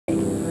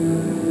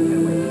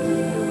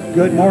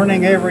Good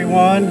morning,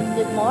 everyone.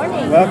 Good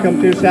morning. Welcome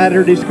to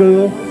Saturday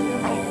School.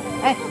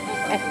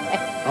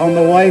 On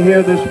the way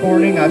here this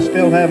morning, I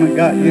still haven't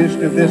got used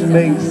to this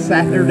being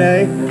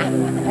Saturday.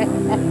 I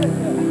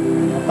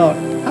thought,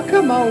 how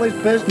come all these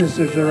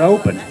businesses are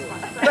open?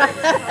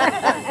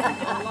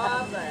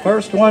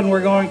 First one we're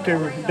going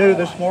to do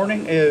this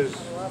morning is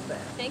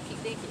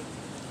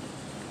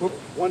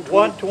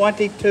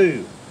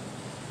 122.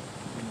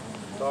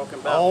 Talking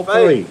about All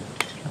faith. three.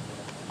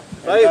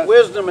 Faith,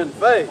 wisdom, and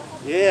faith.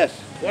 Yes.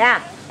 Yeah,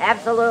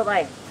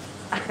 absolutely.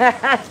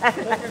 Uh-huh.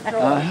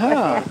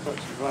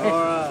 All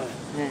right.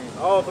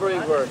 All three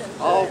verses.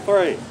 All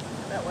three.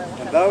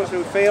 And those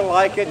who feel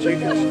like it, you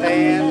can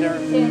stand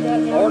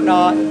or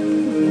not.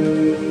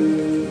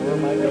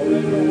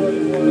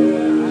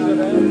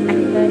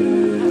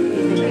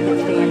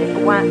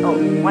 One,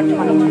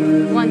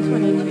 122.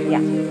 122.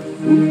 Yeah.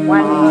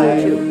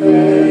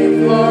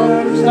 122.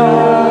 Looks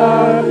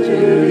up to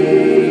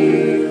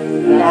thee,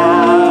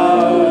 thou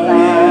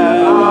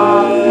Lamb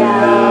of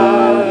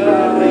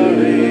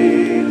Galilee,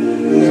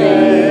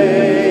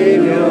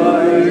 Savior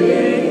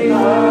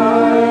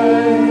divine.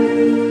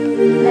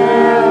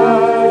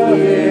 Now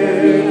hear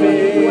me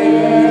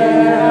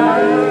when I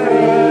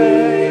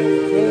pray,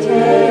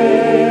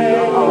 take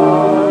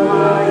all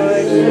my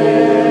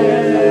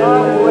sins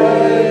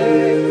away.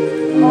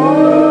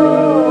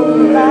 Oh,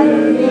 let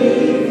me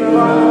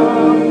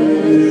from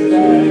this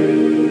day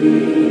be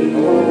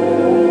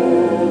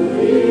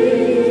wholly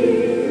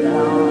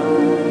thine.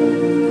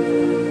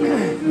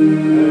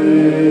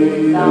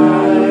 May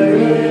thy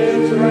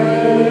rich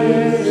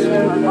grace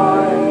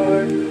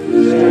impart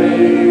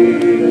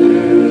strength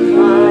to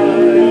my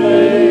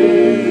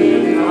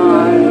aching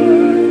heart,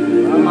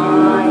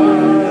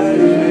 mind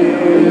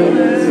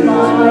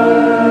inspire,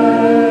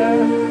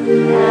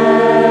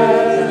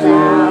 as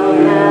thou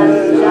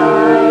hast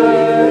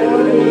died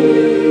for me.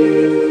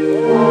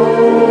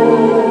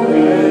 Oh,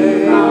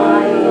 make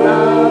my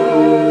love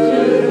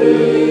to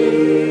thee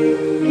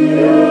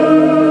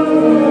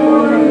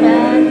pure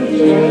and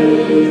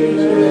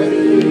changeless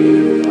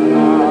deep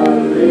of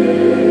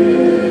living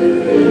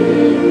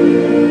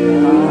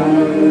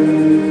fire.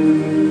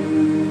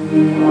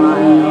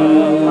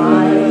 While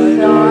my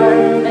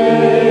dark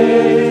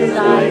days I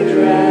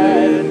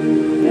dread,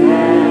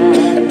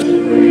 and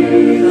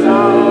breeze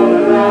all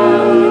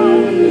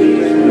around me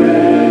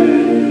spread,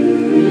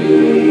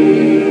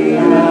 be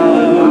thou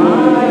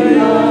my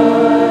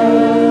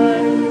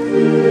light.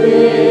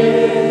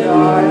 Bid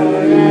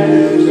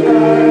darkness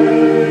turn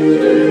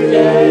to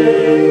day,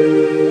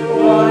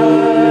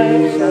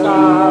 wipe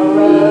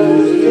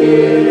sorrow's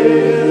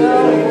tears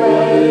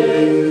away.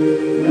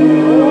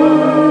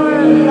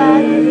 Lord,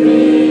 let me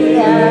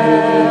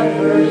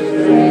ever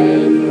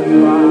strain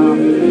from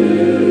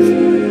thee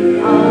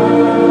aside.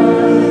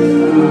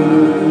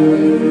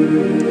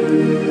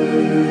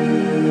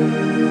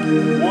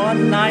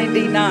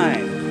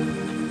 199.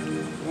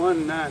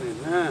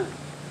 199.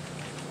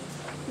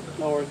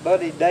 Or as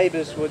Buddy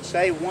Davis would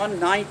say,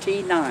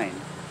 199.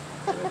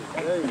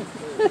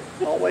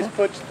 Always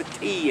puts the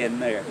T in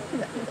there.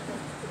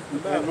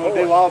 And we'll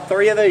do all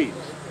three of these.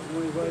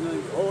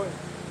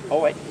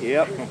 Oh, wait,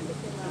 yep.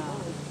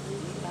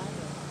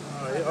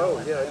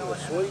 Oh, yeah, it was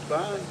sweet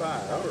by and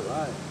by. All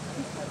right.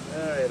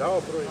 All right,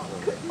 all three.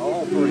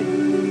 All three.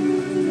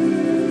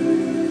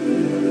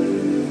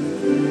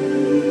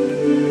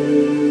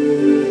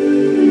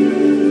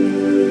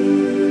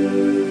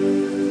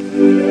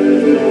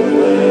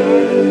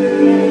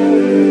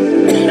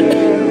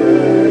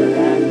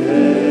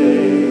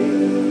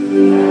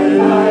 And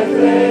by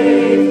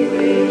faith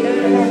we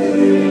can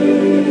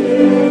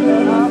see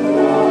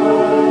afar,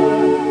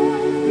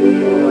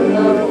 for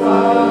the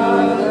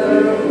Father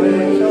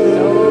waits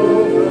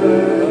over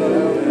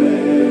the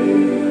way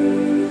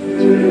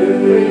to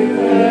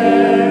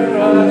prepare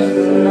us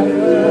the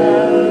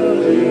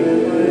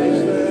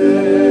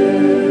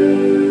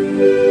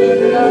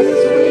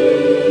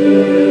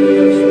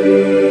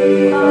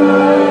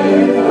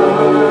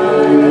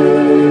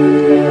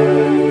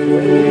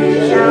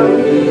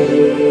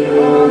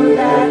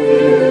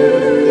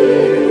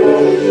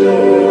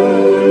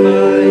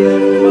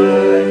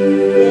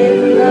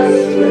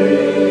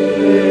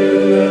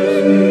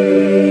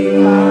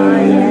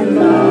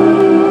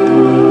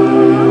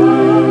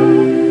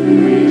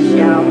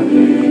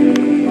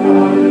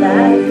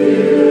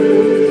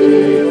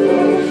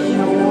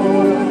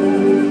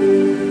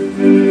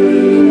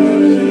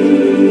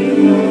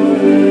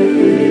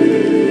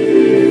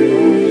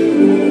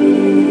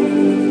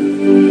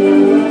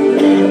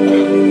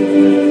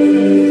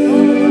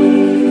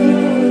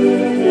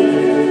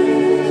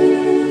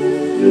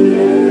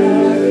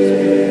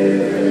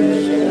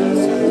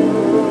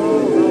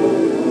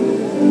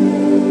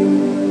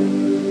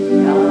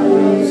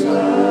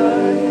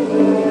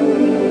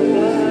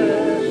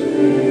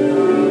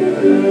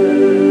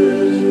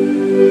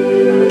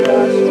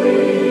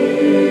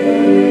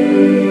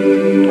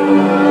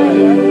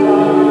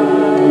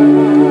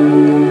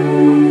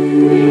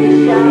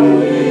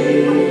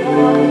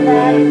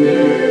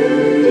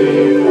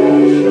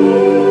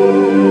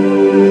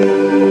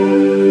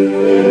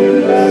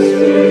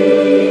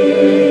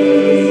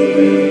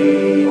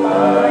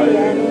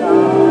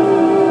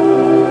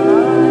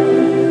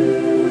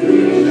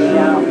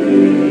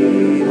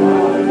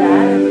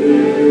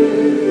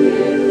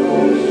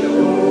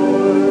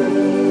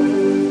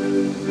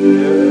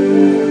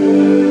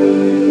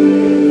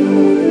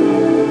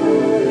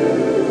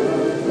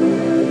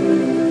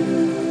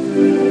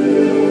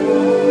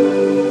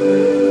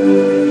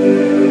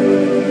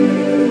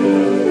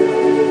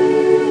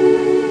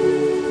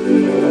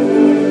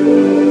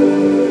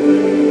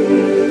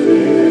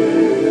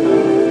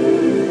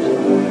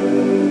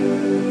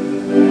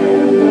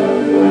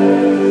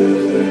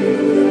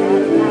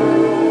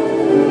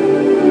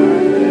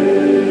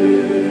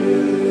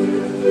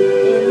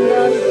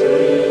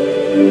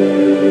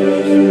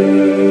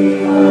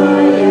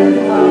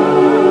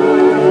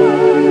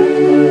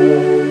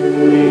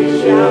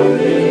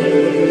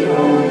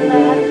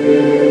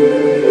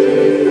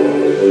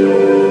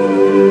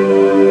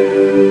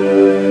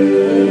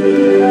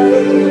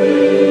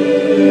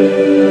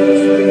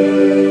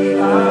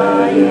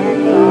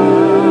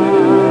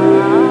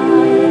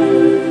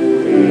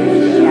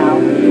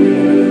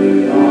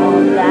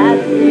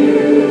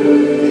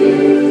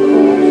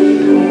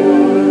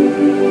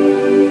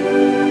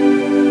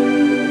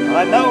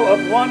I know of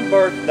one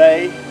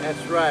birthday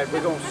That's right.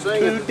 We're going to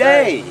sing it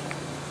today.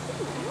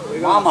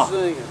 We're Mama.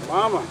 going to sing it.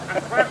 Mama.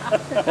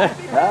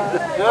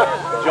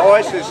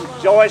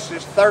 Joyce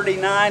is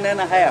 39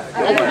 and a half.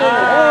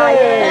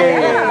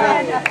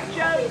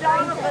 Joe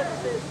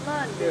Donovan's is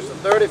Monday. It's the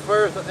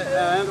 31st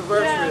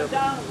anniversary of it.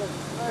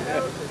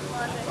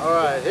 All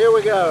right, here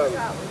we go.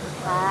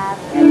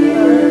 Happy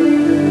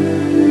birthday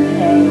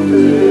to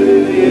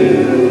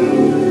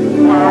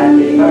you.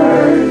 Happy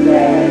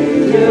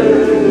birthday to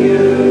you.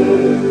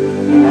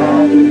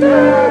 Happy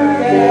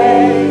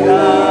birthday,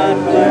 God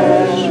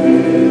bless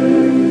you.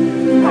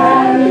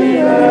 Happy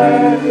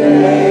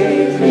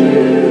birthday to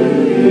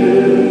you.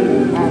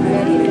 And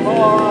many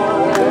more.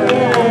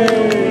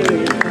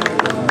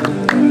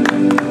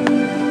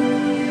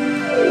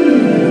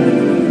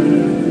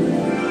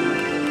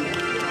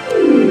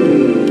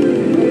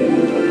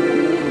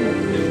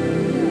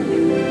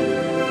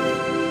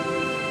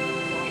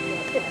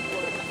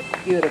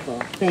 Beautiful.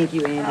 Thank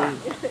you, Andy.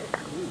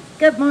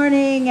 Good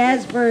morning,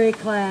 Asbury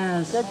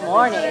class. Good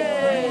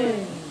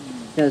morning.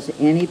 Does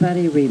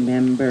anybody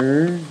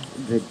remember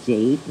the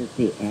date that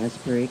the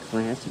Asbury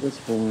class was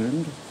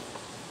formed?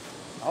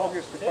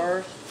 August the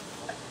 1st.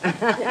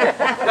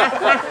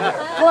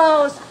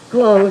 Close.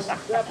 Close.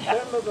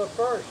 September the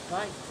 1st,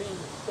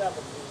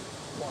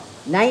 1971.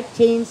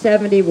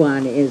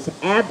 1971 is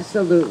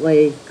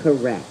absolutely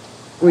correct.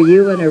 Were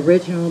you an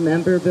original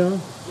member, Bill?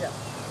 Yes.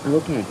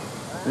 Okay.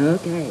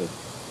 Okay.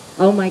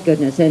 Oh my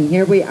goodness, and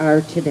here we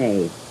are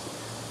today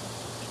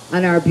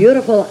on our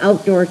beautiful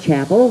outdoor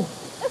chapel.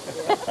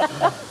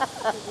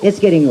 It's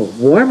getting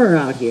warmer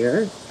out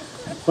here,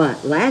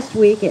 but last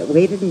week it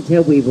waited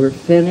until we were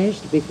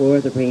finished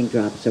before the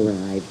raindrops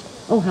arrived.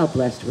 Oh, how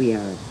blessed we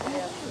are.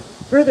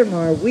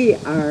 Furthermore, we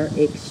are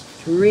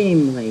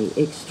extremely,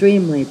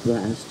 extremely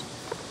blessed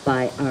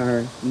by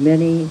our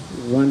many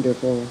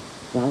wonderful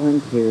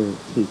volunteer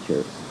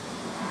teachers.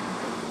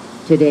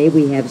 Today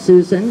we have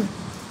Susan.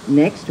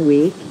 Next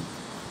week,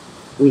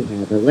 we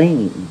have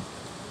Elaine.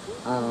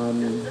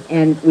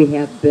 And we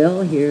have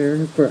Bill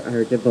here for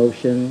our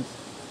devotions.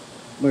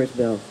 Where's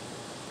Bill?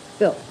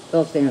 Bill,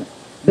 stand up.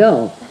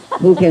 Bill,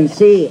 who can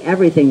see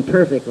everything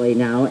perfectly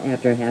now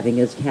after having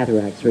his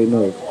cataracts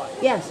removed.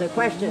 Yes, a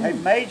question. A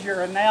major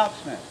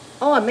announcement.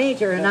 Oh, a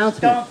major The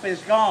announcement. stump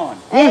is gone.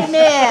 Yes.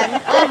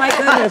 Amen. Oh my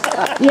goodness.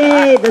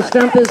 Yay, the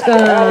stump is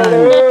gone.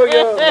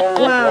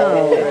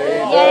 Wow.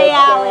 Yay,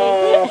 Allie.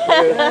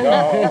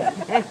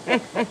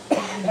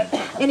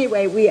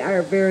 Anyway, we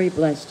are very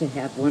blessed to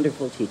have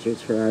wonderful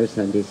teachers for our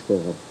Sunday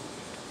school.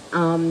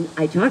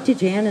 I talked to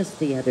Janice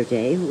the other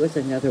day, who was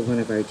another one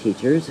of our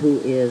teachers, who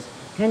is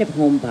kind of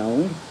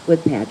homebound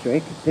with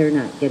Patrick. They're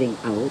not getting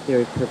out.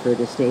 They prefer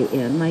to stay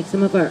in, like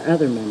some of our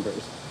other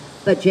members.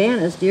 But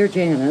Janice, dear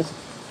Janice,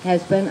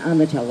 has been on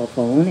the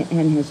telephone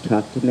and has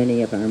talked to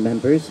many of our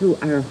members who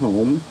are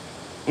home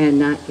and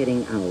not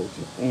getting out.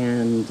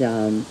 And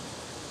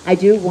I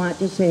do want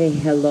to say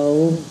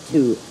hello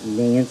to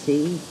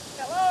Nancy.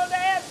 Hello,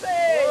 Nancy.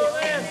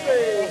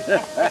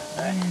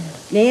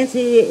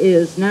 Nancy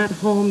is not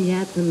home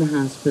yet from the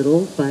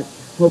hospital, but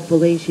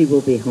hopefully she will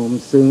be home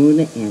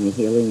soon and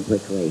healing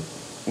quickly.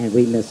 And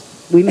we miss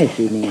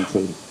you,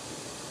 Nancy.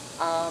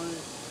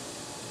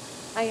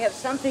 I have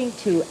something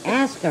to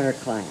ask our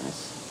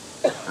class.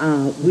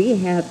 We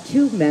have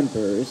two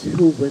members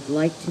who would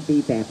like to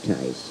be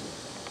baptized,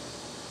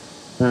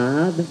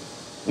 Bob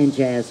and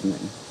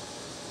Jasmine.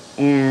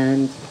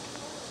 And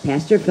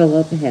Pastor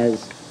Philip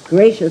has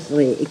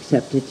graciously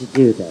accepted to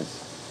do this.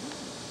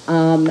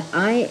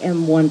 I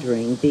am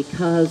wondering,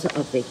 because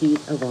of the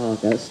heat of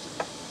August,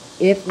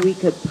 if we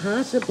could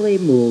possibly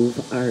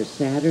move our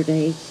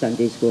Saturday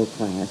Sunday school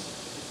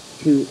class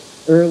to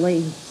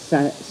early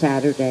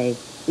Saturday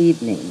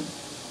evening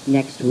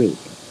next week.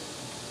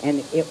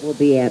 And it will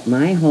be at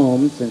my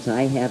home, since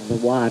I have the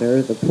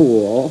water, the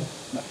pool.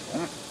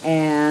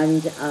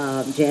 And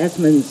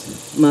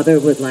Jasmine's mother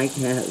would like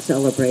to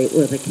celebrate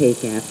with a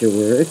cake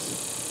afterwards.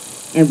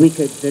 And we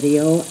could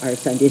video our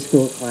Sunday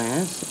school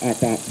class at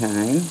that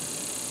time.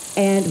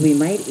 And we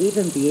might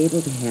even be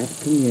able to have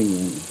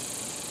communion,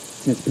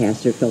 since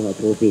Pastor Philip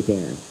will be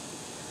there.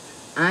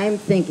 I'm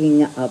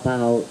thinking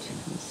about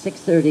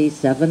 6:30,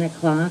 7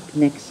 o'clock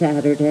next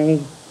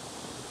Saturday.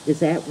 Does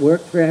that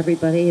work for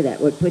everybody?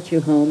 That would put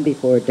you home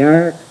before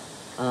dark.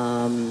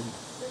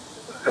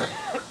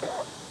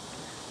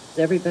 Is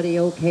everybody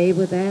okay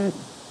with that?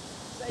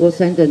 We'll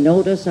send a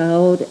notice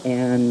out,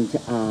 and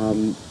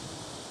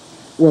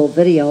we'll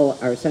video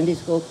our Sunday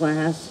school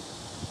class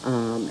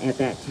at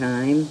that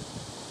time,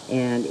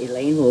 and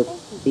Elaine will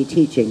be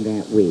teaching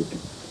that week.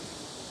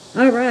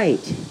 All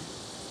right.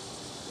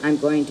 I'm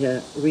going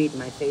to read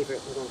my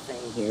favorite little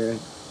thing here.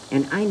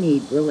 And I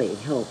need really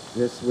help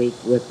this week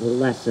with the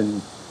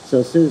lesson.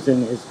 So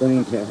Susan is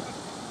going to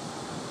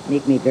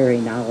make me very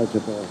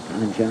knowledgeable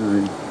on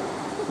John.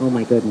 Oh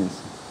my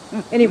goodness.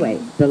 Anyway,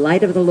 the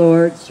light of the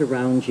Lord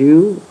surrounds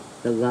you.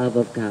 The love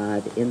of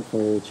God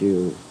enfolds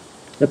you.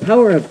 The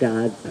power of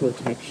God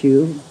protects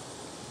you.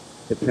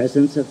 The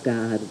presence of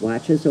God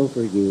watches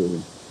over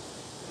you.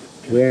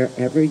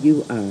 Wherever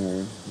you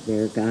are,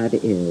 there God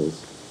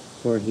is,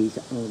 for he's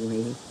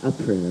only a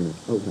prayer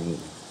away.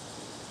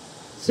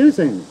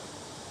 Susan.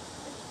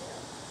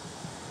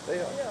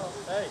 Bill.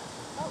 Hey.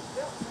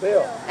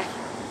 Bill.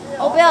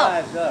 Oh,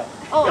 Bill.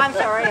 Oh, I'm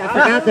sorry. I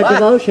forgot the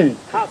devotion.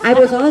 I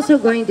was also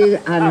going to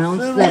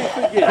announce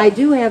that I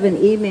do have an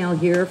email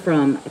here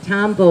from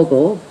Tom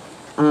Vogel.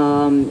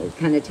 It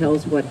kind of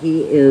tells what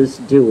he is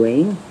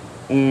doing.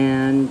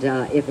 And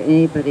if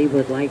anybody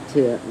would like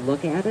to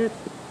look at it,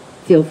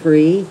 feel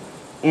free.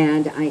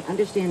 And I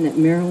understand that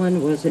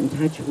Marilyn was in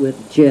touch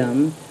with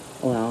Jim,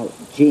 well,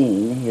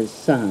 Gene, his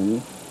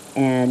son.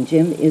 And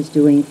Jim is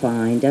doing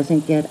fine,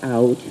 doesn't get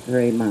out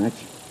very much,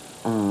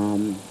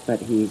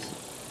 but he's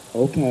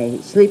okay.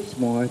 He sleeps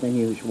more than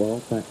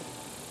usual, but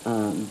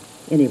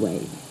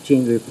anyway,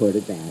 Gene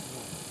reported that.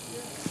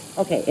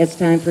 Okay, it's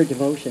time for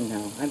devotion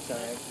now. I'm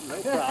sorry.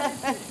 No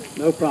problem.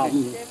 No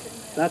problem.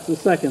 That's the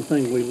second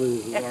thing we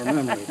lose is our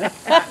memory.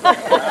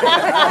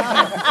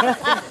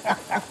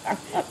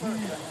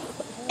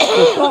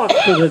 The thought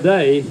for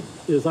today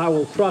is I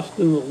will trust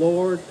in the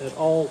Lord at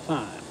all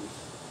times.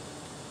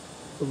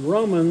 From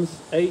Romans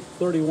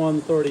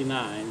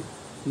 8:31-39,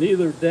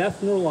 neither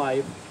death nor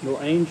life,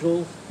 nor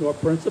angels, nor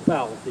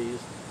principalities,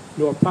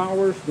 nor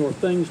powers, nor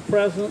things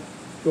present,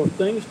 nor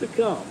things to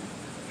come,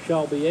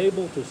 shall be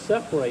able to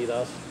separate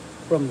us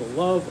from the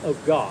love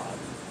of God,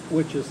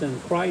 which is in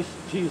Christ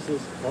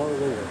Jesus our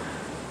Lord.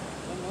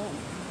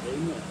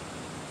 Amen.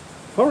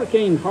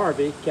 Hurricane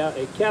Harvey,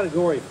 a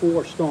Category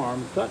 4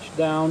 storm, touched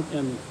down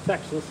in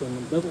Texas on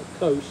the Middle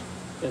Coast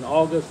in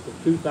August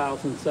of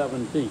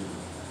 2017.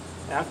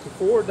 After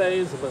 4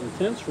 days of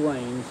intense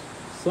rains,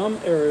 some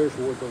areas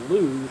were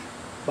deluged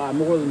by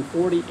more than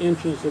 40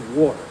 inches of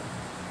water.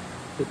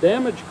 The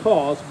damage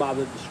caused by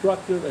the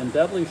destructive and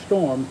deadly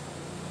storm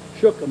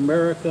shook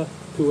America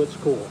to its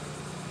core.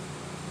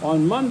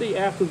 On Monday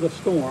after the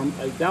storm,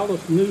 a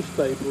Dallas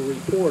newspaper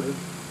reported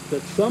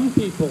that some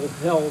people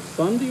held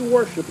Sunday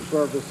worship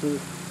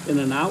services in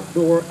an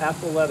outdoor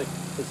athletic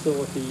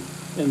facility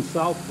in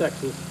South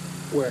Texas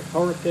where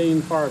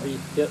Hurricane Harvey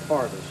hit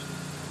hardest.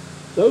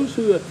 Those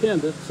who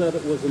attended said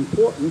it was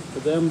important for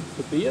them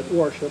to be at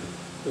worship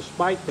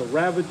despite the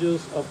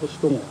ravages of the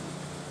storm.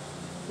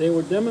 They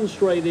were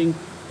demonstrating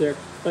their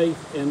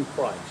faith in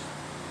Christ.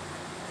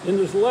 In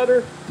his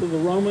letter to the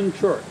Roman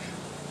Church,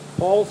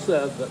 Paul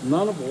said that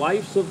none of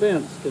life's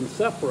events can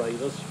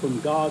separate us from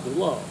God's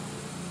love.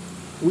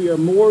 We are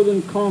more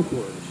than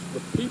conquerors.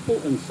 The people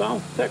in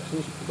South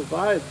Texas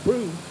provide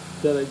proof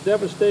that a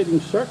devastating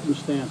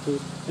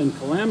circumstances and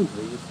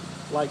calamities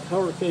like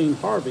Hurricane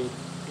Harvey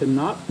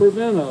cannot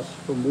prevent us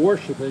from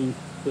worshiping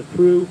the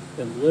true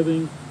and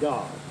living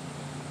God.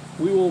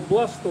 We will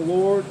bless the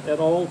Lord at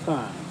all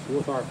times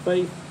with our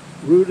faith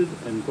rooted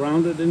and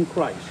grounded in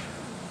Christ.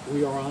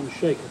 We are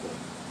unshakable.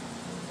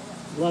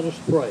 Let us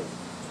pray.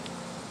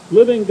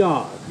 Living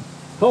God,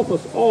 help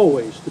us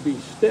always to be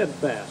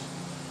steadfast,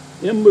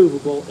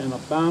 immovable, and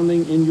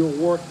abounding in your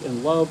work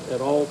and love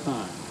at all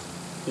times.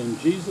 In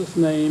Jesus'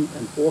 name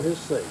and for his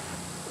sake,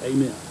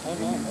 amen.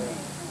 Amen.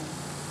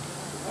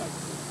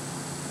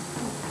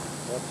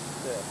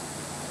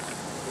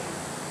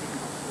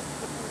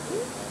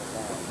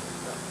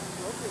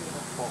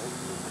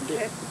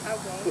 Okay, I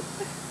won't.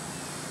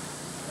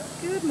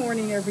 Good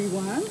morning,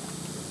 everyone.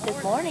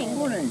 Good morning. Good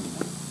morning.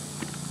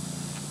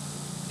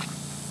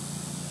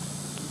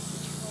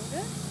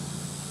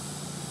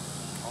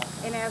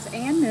 And as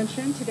Ann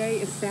mentioned,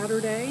 today is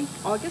Saturday,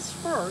 August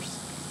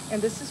 1st,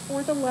 and this is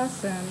for the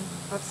lesson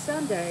of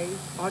Sunday,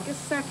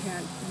 August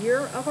 2nd,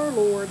 Year of our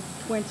Lord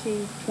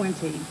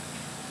 2020.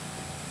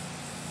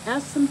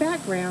 As some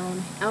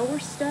background, our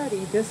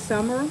study this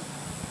summer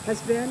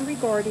has been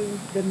regarding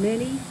the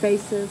many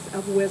faces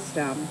of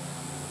wisdom,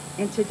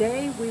 and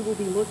today we will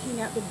be looking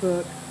at the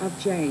book of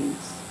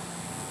James.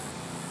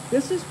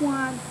 This is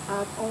one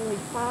of only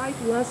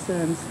 5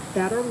 lessons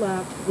that are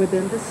left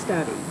within the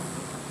study.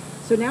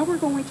 So now we're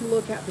going to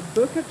look at the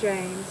book of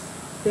James,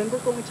 then we're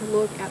going to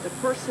look at the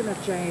person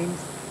of James,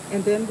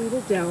 and then we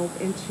will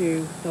delve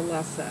into the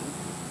lesson.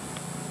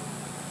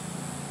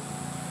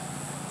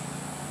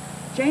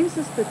 James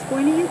is the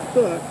 20th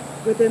book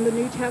within the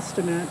New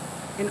Testament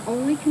and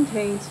only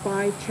contains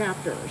 5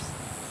 chapters,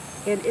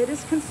 and it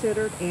is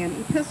considered an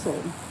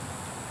epistle.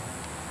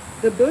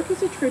 The book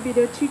is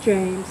attributed to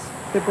James,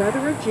 the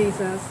brother of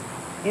Jesus,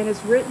 and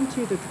is written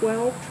to the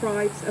 12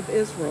 tribes of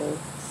Israel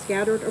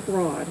scattered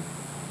abroad.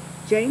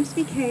 James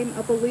became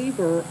a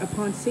believer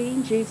upon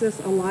seeing Jesus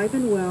alive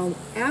and well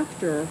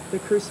after the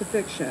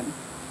crucifixion,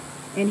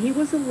 and he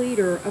was a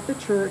leader of the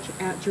church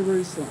at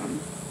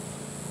Jerusalem.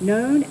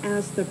 Known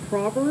as the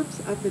Proverbs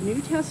of the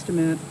New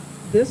Testament,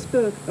 this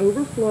book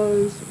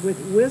overflows with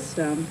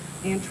wisdom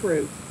and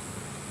truth.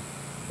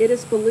 It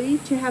is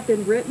believed to have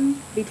been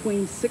written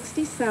between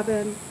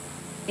 67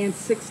 and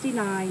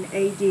 69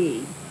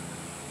 AD,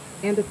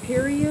 and the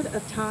period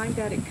of time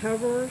that it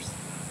covers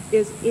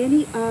is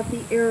any of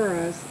the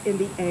eras in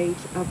the age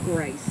of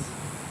grace.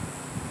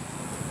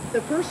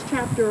 The first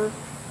chapter,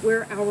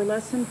 where our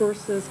lesson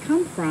verses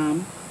come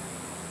from,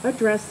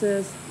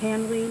 addresses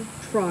handling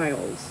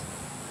trials.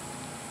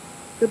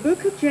 The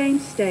book of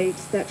James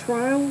states that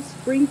trials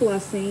bring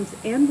blessings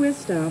and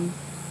wisdom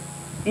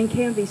and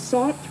can be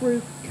sought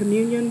through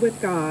communion with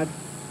God.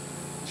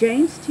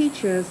 James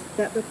teaches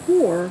that the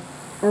poor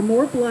are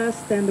more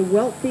blessed than the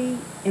wealthy,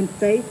 and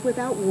faith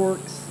without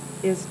works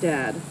is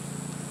dead.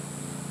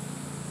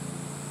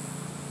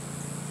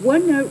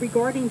 One note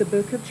regarding the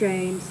book of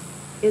James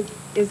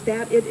is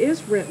that it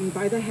is written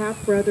by the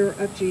half-brother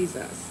of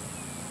Jesus,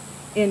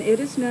 and it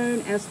is known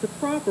as the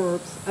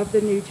Proverbs of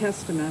the New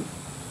Testament.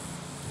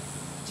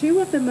 Two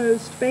of the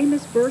most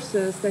famous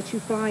verses that you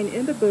find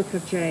in the book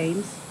of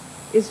James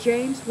is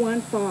James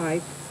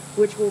 1:5,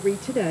 which we'll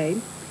read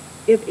today.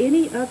 If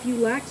any of you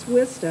lacks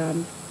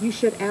wisdom, you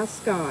should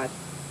ask God,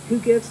 who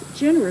gives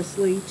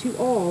generously to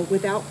all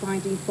without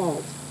finding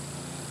fault,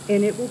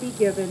 and it will be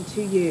given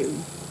to you.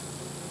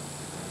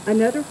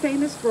 Another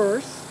famous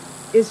verse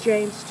is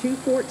James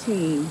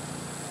 2:14.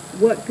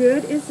 What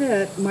good is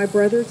it, my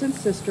brothers and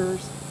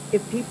sisters,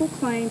 if people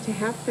claim to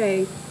have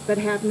faith but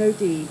have no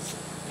deeds?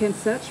 Can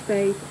such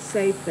faith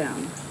save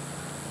them?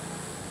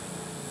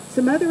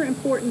 Some other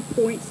important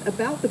points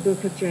about the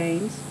book of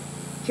James.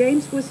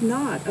 James was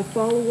not a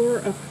follower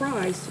of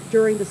Christ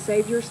during the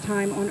Savior's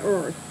time on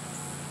earth.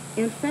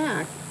 In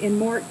fact, in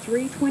Mark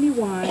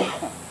 3:21,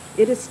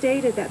 it is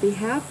stated that the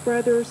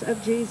half-brothers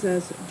of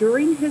Jesus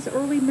during his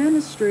early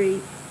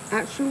ministry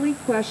actually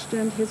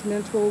questioned his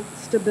mental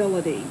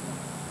stability.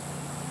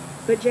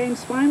 But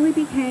James finally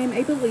became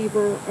a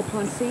believer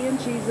upon seeing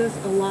Jesus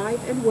alive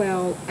and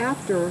well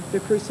after the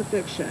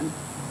crucifixion.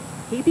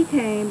 He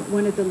became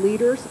one of the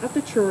leaders of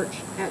the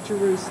church at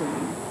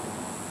Jerusalem.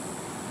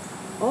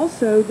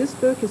 Also, this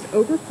book is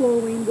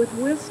overflowing with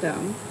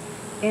wisdom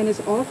and is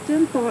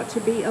often thought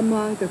to be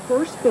among the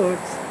first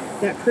books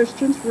that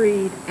Christians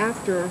read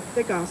after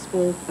the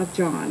Gospel of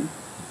John.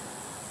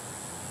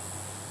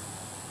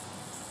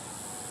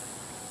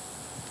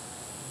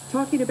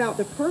 Talking about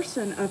the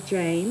person of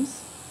James,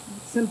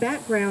 some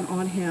background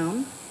on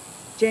him.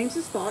 James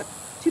is thought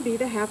to be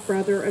the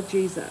half-brother of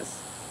Jesus.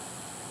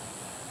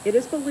 It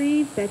is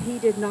believed that he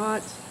did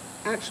not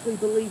actually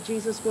believe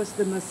Jesus was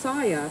the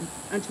Messiah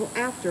until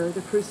after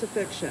the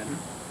crucifixion.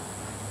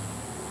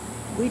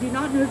 We do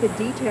not know the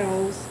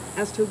details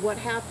as to what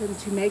happened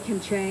to make him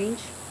change.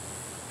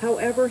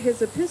 However,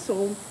 his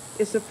epistle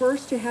is the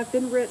first to have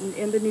been written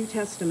in the New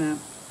Testament.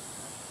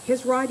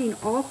 His writing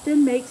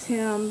often makes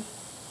him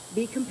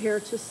be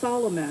compared to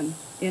Solomon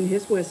in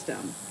his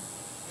wisdom.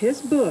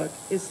 His book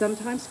is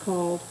sometimes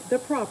called the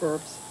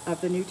Proverbs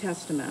of the New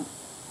Testament.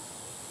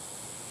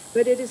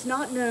 But it is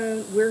not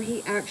known where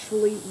he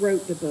actually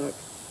wrote the book.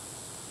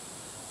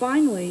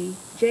 Finally,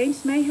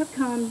 James may have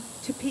come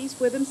to peace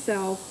with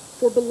himself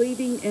for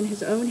believing in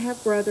his own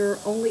half-brother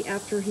only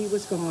after he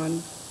was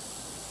gone.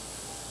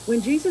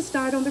 When Jesus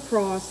died on the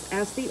cross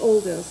as the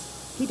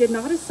oldest, he did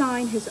not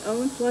assign his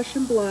own flesh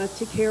and blood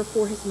to care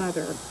for his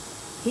mother.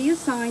 He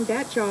assigned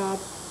that job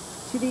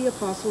to the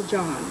Apostle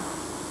John,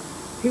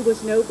 who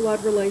was no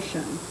blood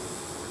relation.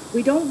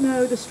 We don't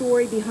know the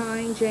story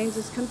behind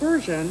James's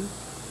conversion,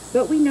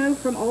 but we know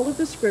from all of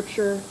the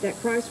scripture that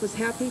Christ was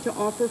happy to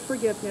offer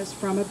forgiveness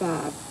from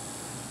above.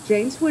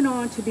 James went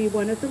on to be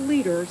one of the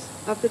leaders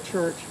of the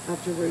Church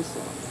of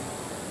Jerusalem.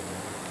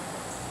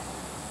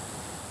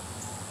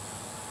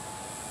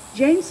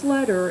 James'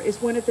 letter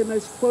is one of the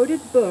most quoted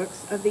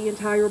books of the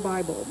entire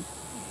Bible.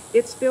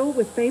 It's filled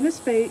with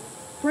famous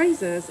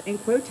phrases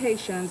and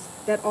quotations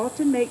that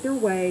often make their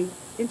way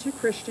into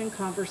Christian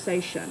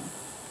conversation,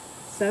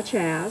 such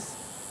as,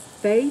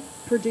 faith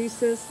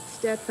produces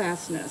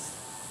steadfastness,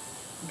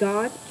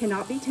 God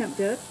cannot be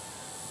tempted,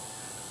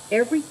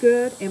 every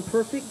good and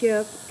perfect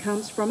gift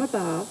comes from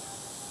above,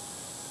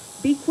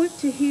 be quick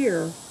to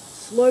hear,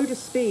 slow to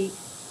speak,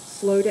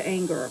 slow to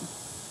anger.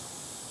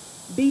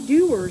 Be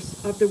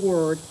doers of the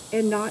word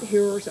and not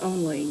hearers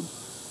only.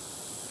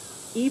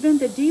 Even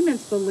the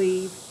demons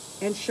believe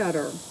and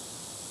shudder.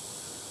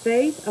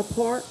 Faith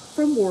apart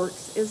from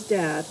works is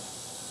dead,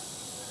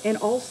 and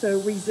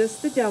also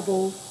resist the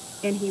devil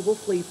and he will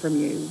flee from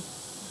you.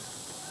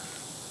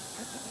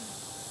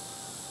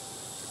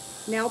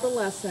 Now the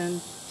lesson.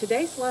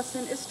 Today's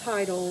lesson is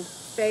titled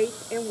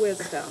Faith and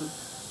Wisdom.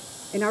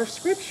 And our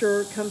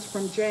scripture comes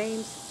from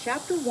James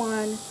chapter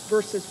 1,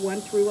 verses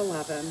 1 through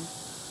 11.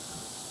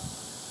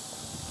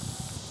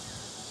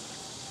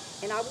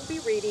 And I will be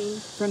reading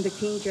from the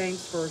King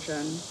James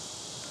Version.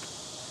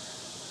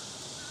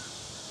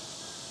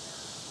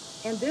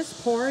 And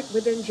this part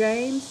within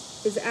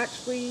James is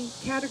actually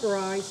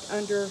categorized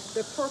under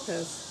the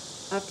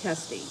purpose of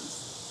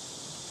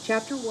testings.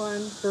 Chapter 1,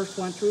 verse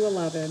 1 through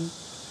 11.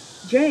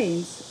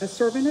 James, a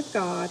servant of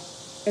God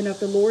and of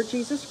the Lord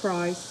Jesus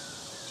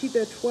Christ, to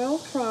the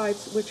 12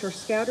 tribes which are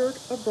scattered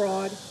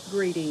abroad,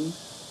 greeting.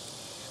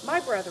 My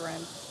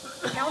brethren,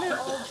 count it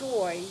all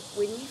joy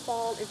when ye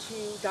fall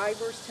into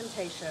divers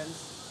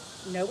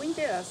temptations, knowing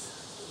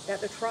this, that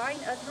the trying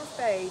of your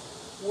faith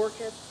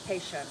worketh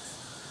patience.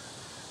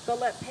 But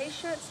let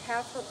patience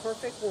have her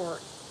perfect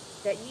work,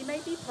 that ye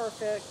may be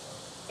perfect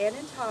and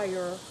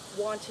entire,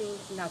 wanting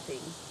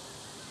nothing.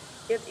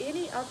 If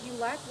any of you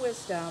lack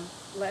wisdom,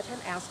 let him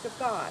ask of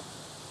God,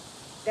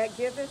 that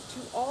giveth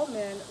to all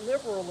men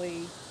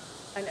liberally,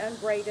 and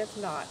upbraideth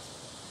not,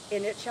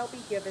 and it shall be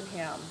given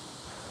him.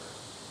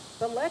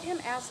 But let him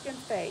ask in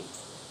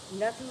faith,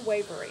 nothing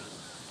wavering.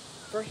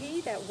 For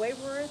he that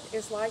wavereth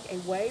is like a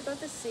wave of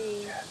the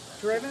sea,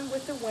 driven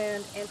with the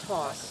wind and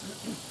tossed.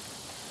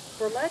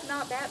 For let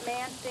not that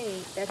man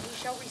think that he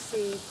shall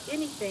receive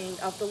anything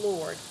of the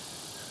Lord.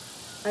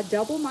 A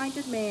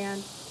double-minded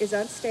man is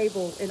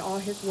unstable in all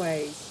his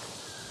ways.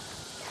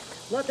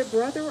 Let the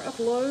brother of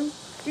low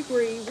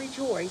degree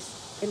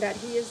rejoice in that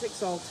he is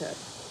exalted,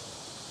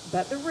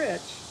 but the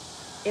rich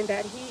in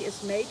that he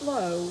is made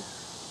low,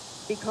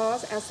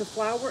 because as the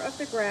flower of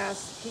the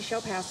grass he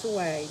shall pass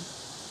away.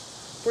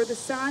 For the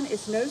sun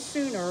is no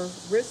sooner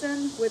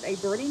risen with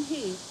a burning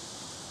heat,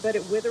 but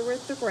it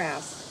withereth the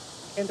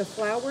grass, and the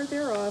flower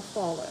thereof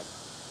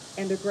falleth,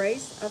 and the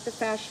grace of the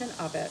fashion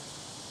of it.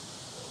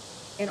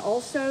 And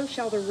also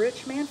shall the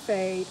rich man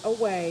fade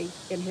away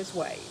in his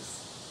ways.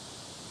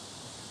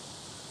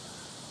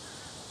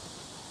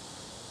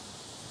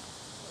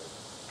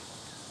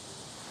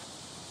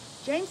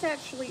 James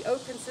actually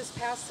opens this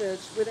passage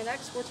with an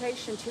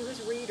exhortation to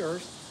his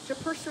readers to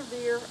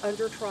persevere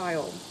under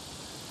trial.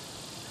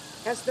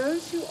 As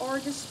those who are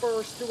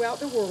dispersed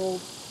throughout the world,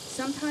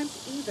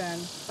 sometimes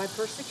even by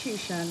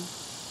persecution,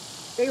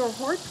 they are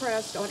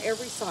hard-pressed on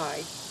every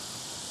side.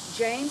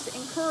 James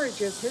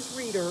encourages his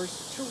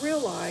readers to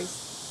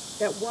realize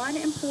that one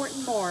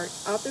important mark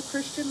of the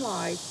Christian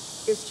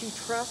life is to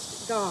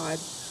trust God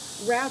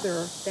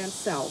rather than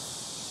self.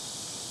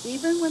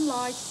 Even when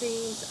life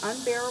seems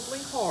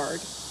unbearably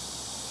hard,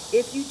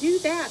 if you do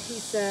that, he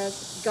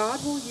says,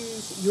 God will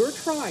use your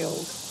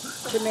trials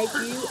to make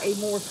you a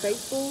more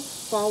faithful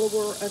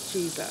follower of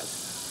Jesus.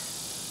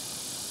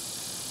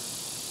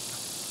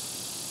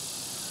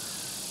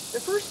 The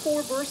first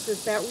 4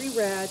 verses that we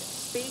read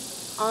speak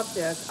of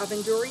this, of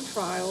enduring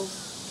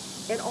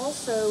trials, and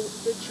also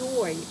the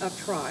joy of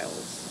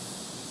trials.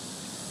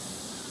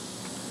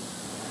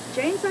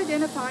 James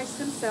identifies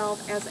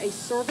himself as a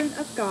servant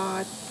of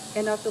God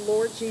and of the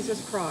Lord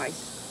Jesus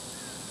Christ,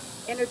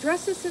 and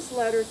addresses his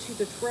letter to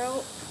the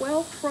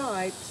 12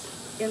 tribes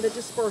in the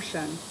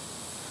dispersion.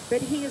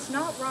 But he is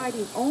not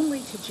writing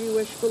only to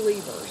Jewish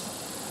believers.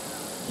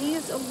 He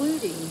is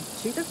alluding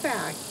to the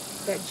fact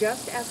that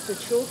just as the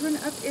children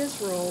of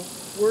Israel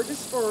were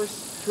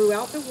dispersed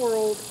throughout the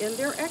world in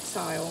their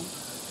exile,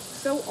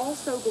 so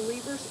also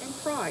believers in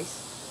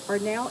Christ are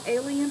now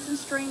aliens and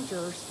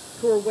strangers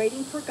who are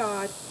waiting for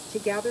God to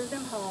gather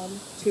them home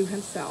to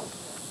himself.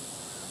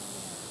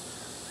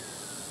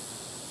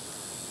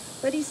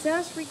 But he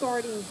says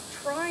regarding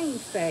trying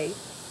faith,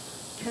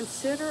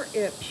 consider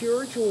it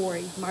pure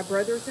joy, my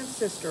brothers and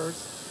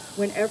sisters,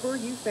 whenever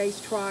you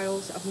face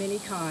trials of many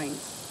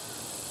kinds.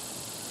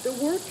 The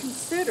word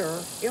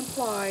consider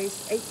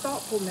implies a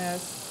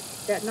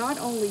thoughtfulness that not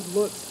only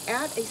looks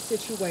at a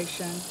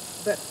situation,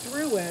 but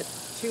through it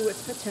to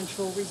its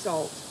potential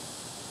result.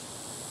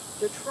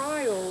 The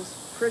trials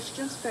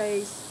Christians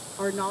face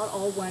are not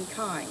all one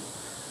kind.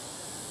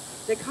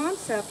 The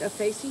concept of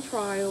facing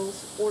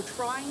trials or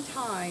trying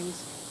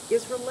times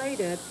is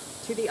related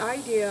to the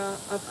idea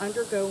of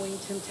undergoing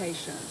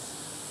temptations.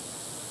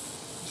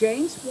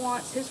 James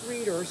wants his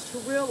readers to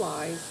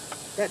realize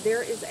that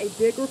there is a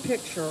bigger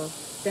picture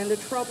than the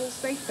troubles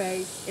they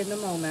face in the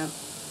moment.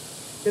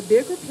 The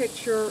bigger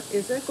picture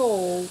is a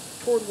goal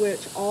toward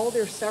which all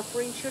their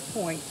suffering should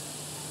point,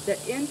 the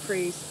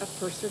increase of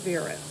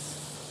perseverance.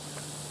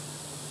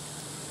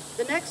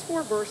 The next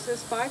 4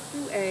 verses, 5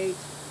 through 8,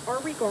 are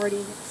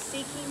regarding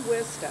seeking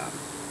wisdom,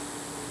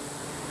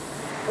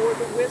 or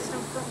the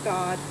wisdom from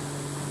God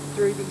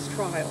through these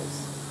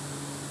trials.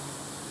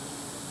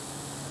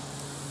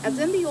 As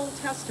in the Old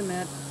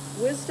Testament,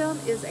 wisdom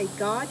is a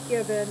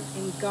God-given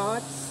and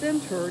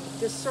God-centered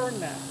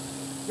discernment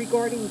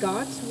regarding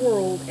God's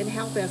world and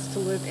how best to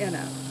live in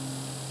it.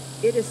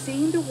 It is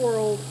seeing the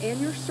world and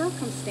your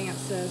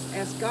circumstances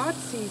as God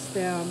sees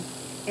them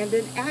and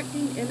then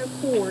acting in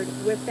accord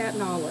with that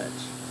knowledge.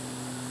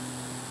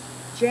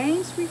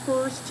 James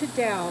refers to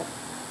doubt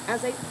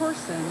as a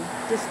person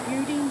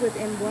disputing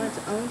within one's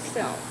own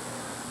self.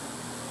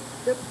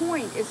 The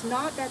point is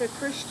not that a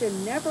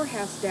Christian never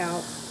has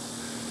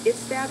doubts,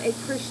 it's that a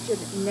Christian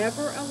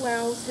never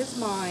allows his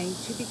mind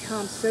to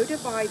become so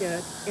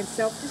divided and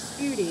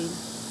self-disputing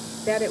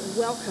that it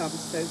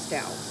welcomes those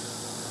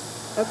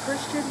doubts. A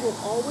Christian will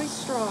always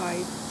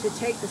strive to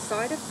take the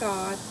side of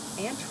God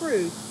and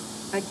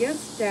truth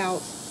against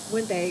doubts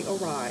when they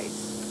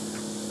arise.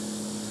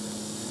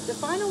 The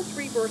final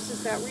 3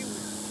 verses that we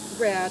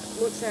read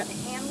looks at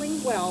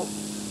handling wealth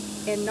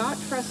and not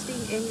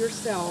trusting in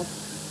yourself,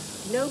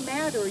 no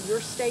matter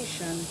your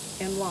station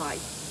in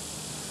life.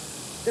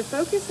 The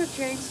focus of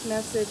James'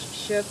 message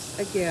shifts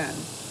again.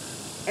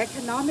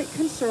 Economic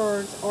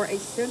concerns are a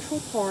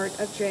central part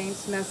of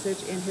James'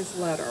 message in his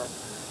letter.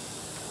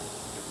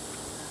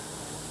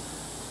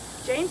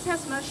 James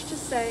has much to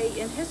say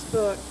in his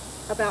book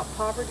about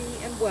poverty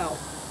and wealth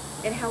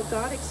and how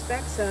God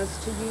expects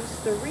us to use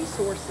the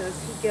resources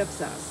he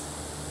gives us.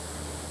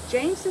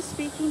 James is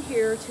speaking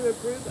here to a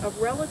group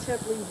of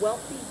relatively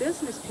wealthy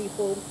business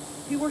people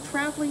who were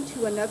traveling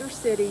to another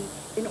city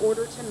in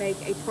order to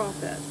make a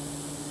profit.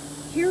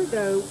 Here,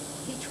 though,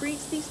 he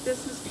treats these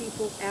business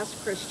people as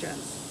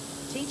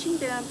Christians, teaching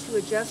them to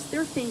adjust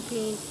their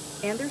thinking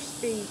and their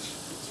speech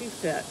to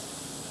fit.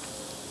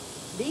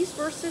 These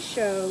verses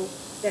show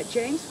that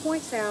James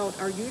points out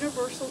our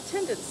universal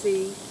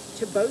tendency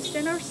to boast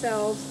in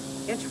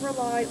ourselves and to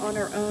rely on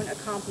our own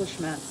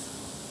accomplishments.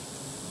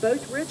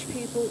 Both rich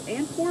people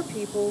and poor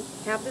people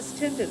have this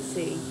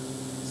tendency,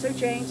 so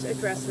James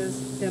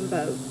addresses them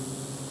both.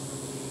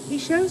 He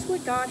shows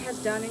what God has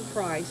done in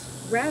Christ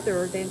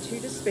rather than to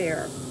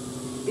despair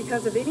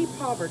because of any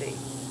poverty,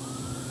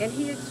 and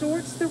he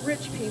exhorts the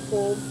rich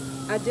people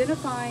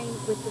identifying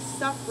with the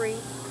suffering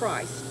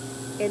Christ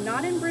and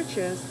not in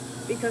riches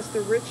because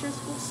the riches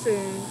will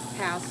soon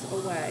pass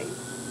away.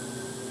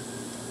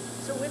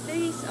 So with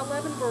these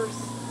 11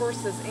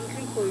 verses in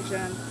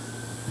conclusion,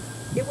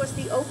 it was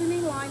the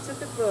opening lines of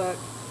the book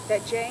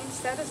that James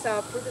set us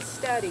up for the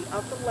study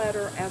of the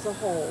letter as a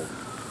whole.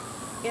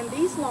 In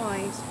these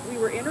lines, we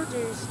were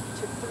introduced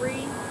to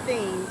three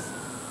themes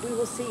we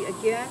will see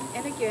again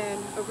and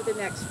again over the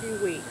next few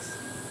weeks.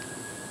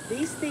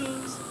 These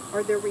themes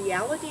are the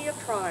reality of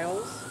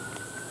trials,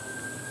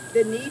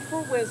 the need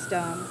for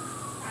wisdom,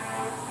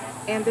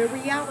 and the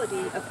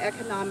reality of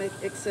economic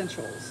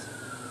essentials.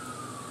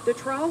 The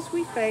trials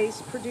we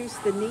face produce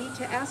the need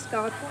to ask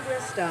God for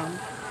wisdom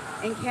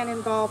and can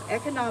involve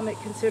economic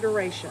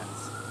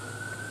considerations.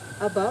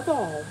 Above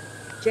all,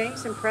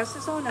 James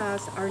impresses on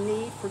us our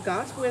need for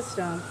God's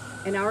wisdom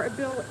and our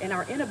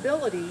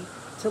inability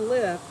to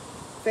live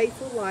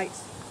faithful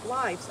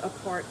lives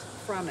apart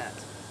from it.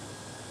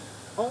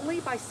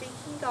 Only by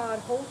seeking God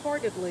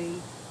wholeheartedly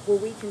will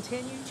we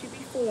continue to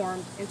be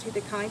formed into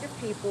the kind of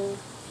people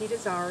he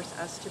desires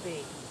us to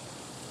be.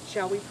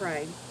 Shall we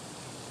pray?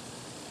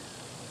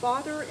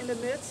 Father, in the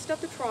midst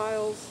of the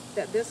trials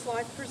that this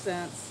life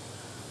presents,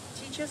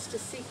 teach us to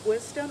seek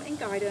wisdom and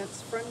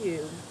guidance from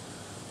you,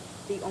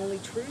 the only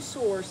true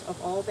source of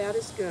all that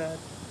is good.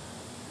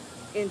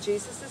 In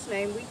Jesus'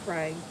 name we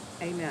pray.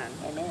 Amen.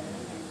 Amen.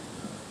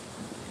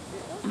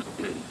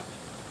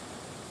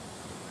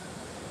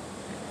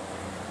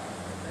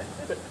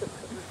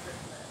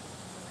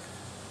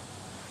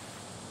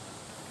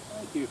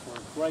 Thank you for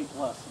a great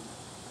lesson.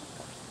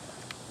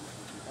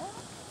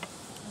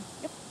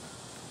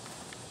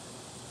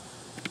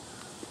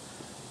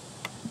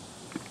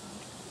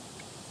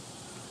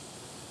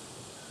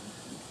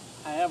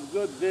 I have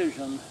good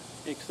vision,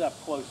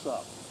 except close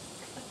up.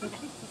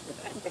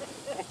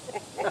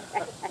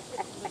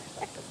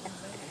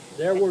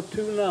 There were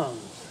two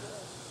nuns.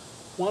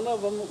 One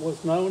of them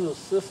was known as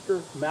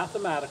Sister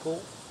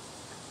Mathematical,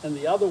 and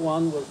the other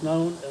one was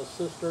known as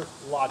Sister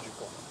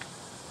Logical.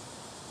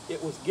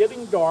 It was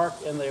getting dark,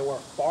 and they were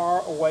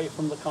far away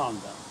from the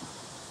convent.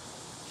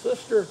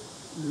 Sister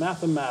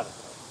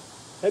Mathematical,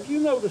 have you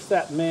noticed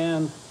that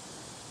man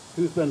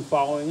who's been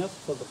following us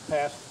for the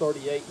past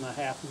 38 and a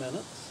half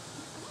minutes?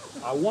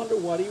 I wonder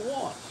what he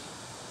wants.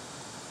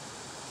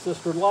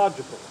 Sister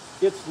Logical,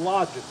 it's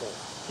logical.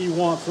 He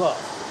wants us.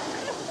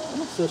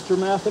 Sister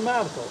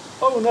Mathematical,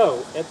 oh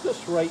no, at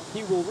this rate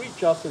he will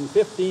reach us in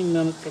 15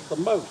 minutes at the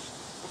most.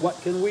 What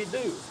can we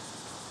do?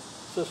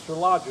 Sister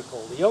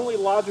Logical, the only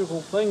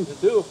logical thing to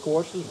do, of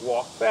course, is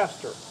walk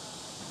faster.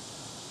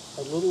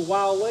 A little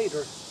while later,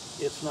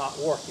 it's not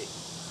working.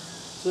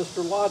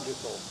 Sister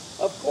Logical,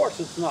 of course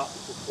it's not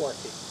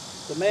working.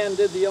 The man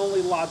did the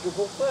only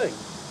logical thing.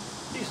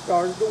 He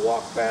started to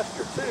walk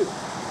faster too.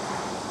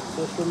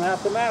 Sister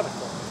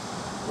Mathematical,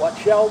 what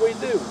shall we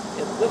do?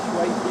 At this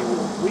rate, he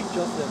will reach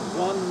us in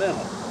 1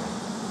 minute.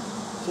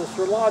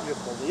 Sister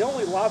Logical, the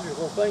only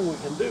logical thing we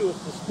can do is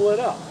to split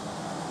up.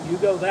 You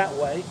go that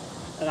way,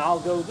 and I'll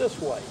go this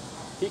way.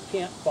 He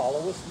can't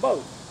follow us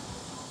both.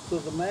 So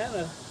the man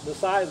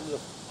decided to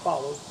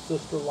follow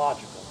Sister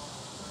Logical.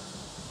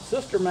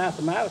 Sister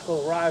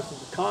Mathematical arrives at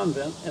the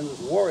convent and is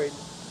worried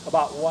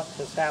about what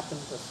has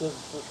happened to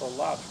Sister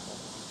Logical.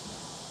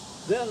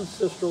 Then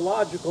Sister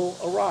Logical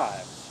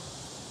arrives.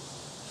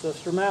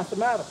 Sister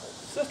Mathematical,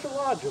 Sister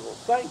Logical,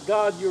 thank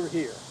God you're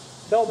here.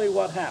 Tell me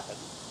what happened.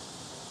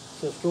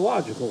 Sister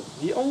Logical,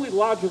 the only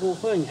logical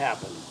thing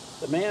happened.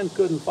 The man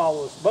couldn't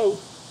follow us both,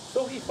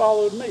 so he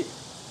followed me.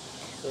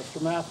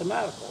 Sister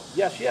Mathematical,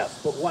 yes,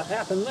 but what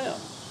happened then?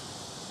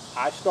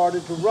 I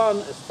started to run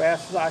as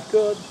fast as I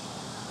could,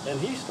 and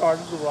he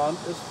started to run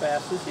as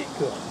fast as he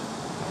could.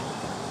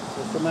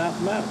 Sister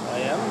Mathematical,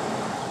 and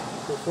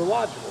Sister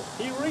Logical,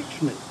 he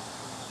reached me.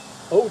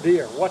 Oh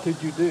dear, what did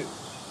you do?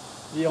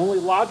 The only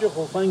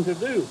logical thing to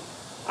do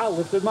I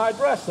lifted my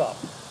dress up.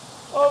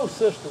 Oh,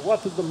 sister,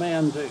 what did the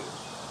man do?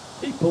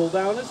 He pulled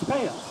down his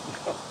pants.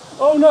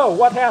 Oh no,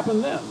 what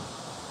happened then?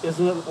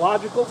 Isn't it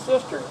logical,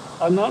 sister?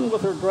 A nun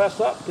with her dress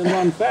up can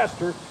run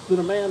faster than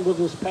a man with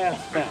his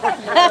pants down.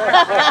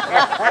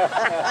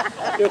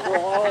 If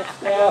we'll all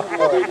stand,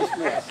 we'll be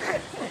dismissed.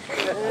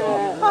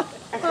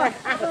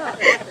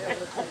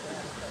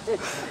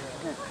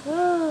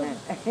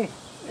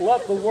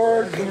 Let the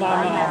words of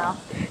my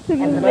mouth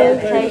And the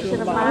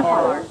meditation of my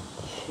heart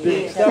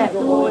be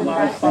acceptable in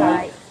my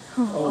sight,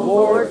 O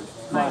Lord,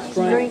 my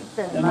strength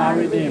and my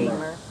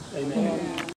Redeemer. Amen.